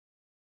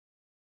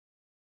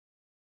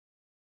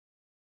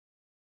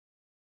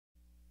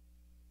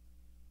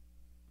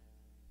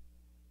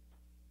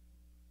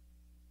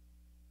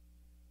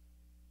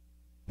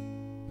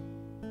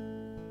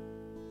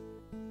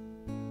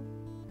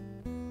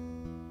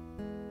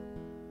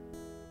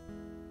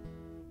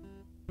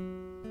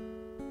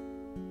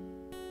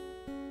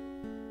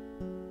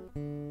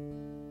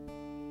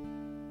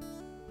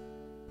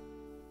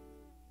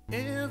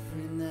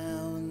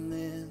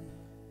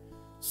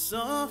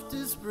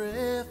softest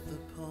breath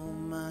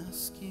upon my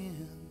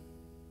skin.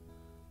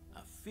 I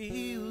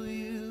feel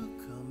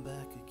you come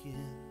back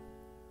again,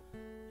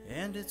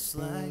 and it's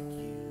like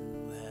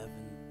you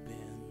haven't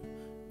been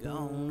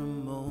gone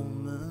a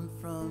moment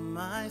from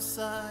my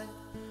side.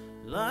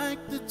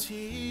 Like the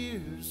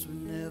tears were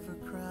never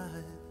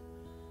cried,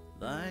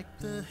 like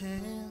the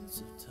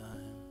hands of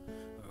time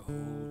are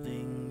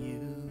holding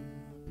you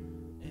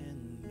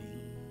and me.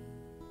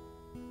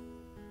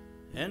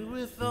 And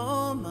with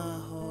all my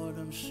heart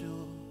I'm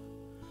sure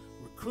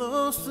we're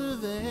closer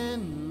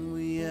than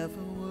we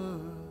ever were.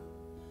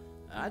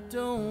 I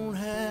don't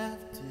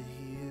have to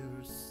hear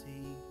or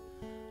see,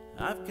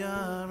 I've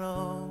got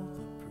all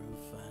the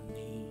proof I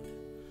need.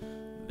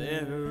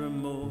 There are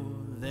more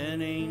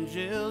than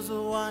angels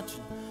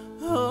watching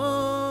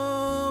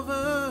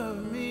over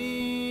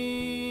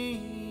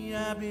me.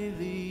 I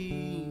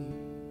believe,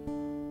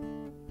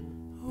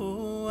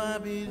 oh I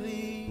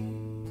believe.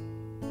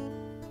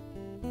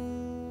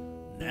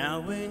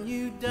 Now when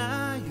you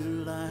die,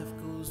 your life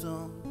goes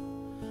on.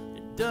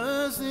 It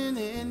doesn't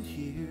end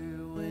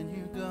here when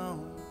you're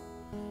gone.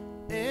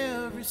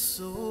 Every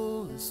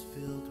soul is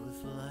filled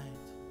with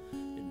light.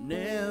 It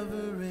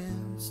never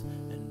ends,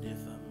 and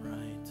if I'm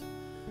right,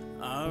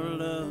 our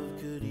love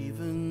could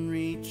even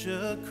reach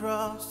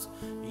across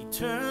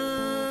eternity.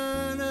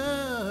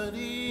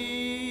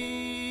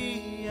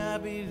 I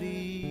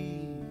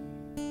believe,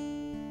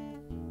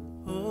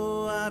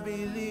 oh I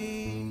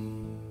believe.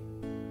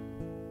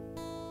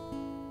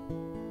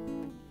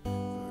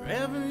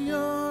 Forever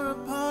you're a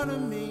part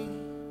of me,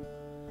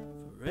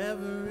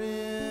 forever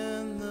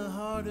in the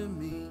heart of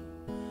me,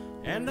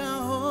 and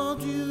I'll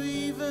hold you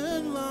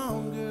even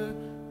longer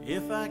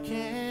if I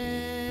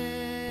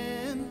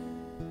can.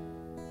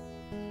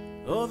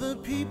 Oh, the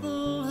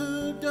people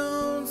who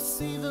don't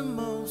see the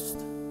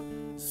most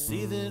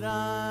see that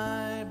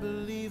I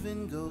believe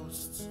in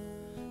ghosts.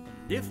 And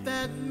if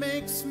that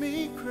makes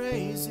me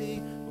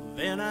crazy, well,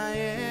 then I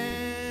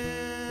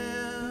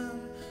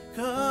am,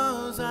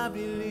 'cause I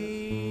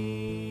believe.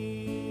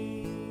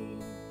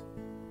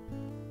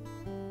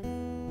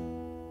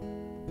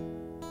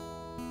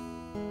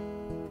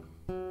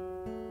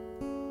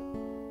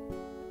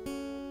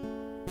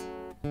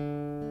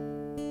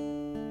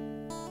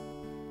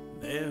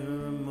 There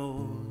are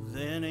more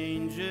than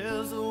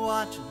angels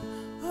watching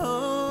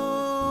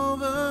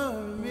over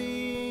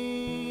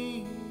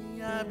me.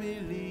 I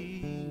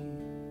believe,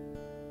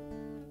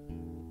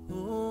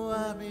 oh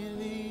I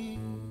believe.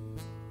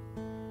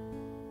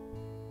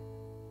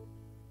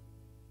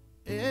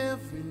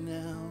 Every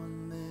now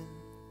and then,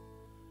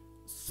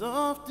 the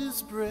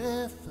softest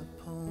breath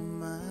upon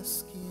my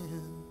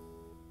skin,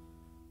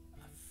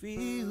 I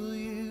feel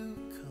you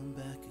come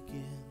back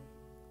again.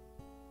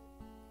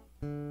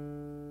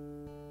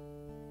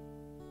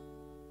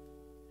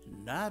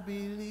 And I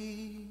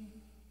believe.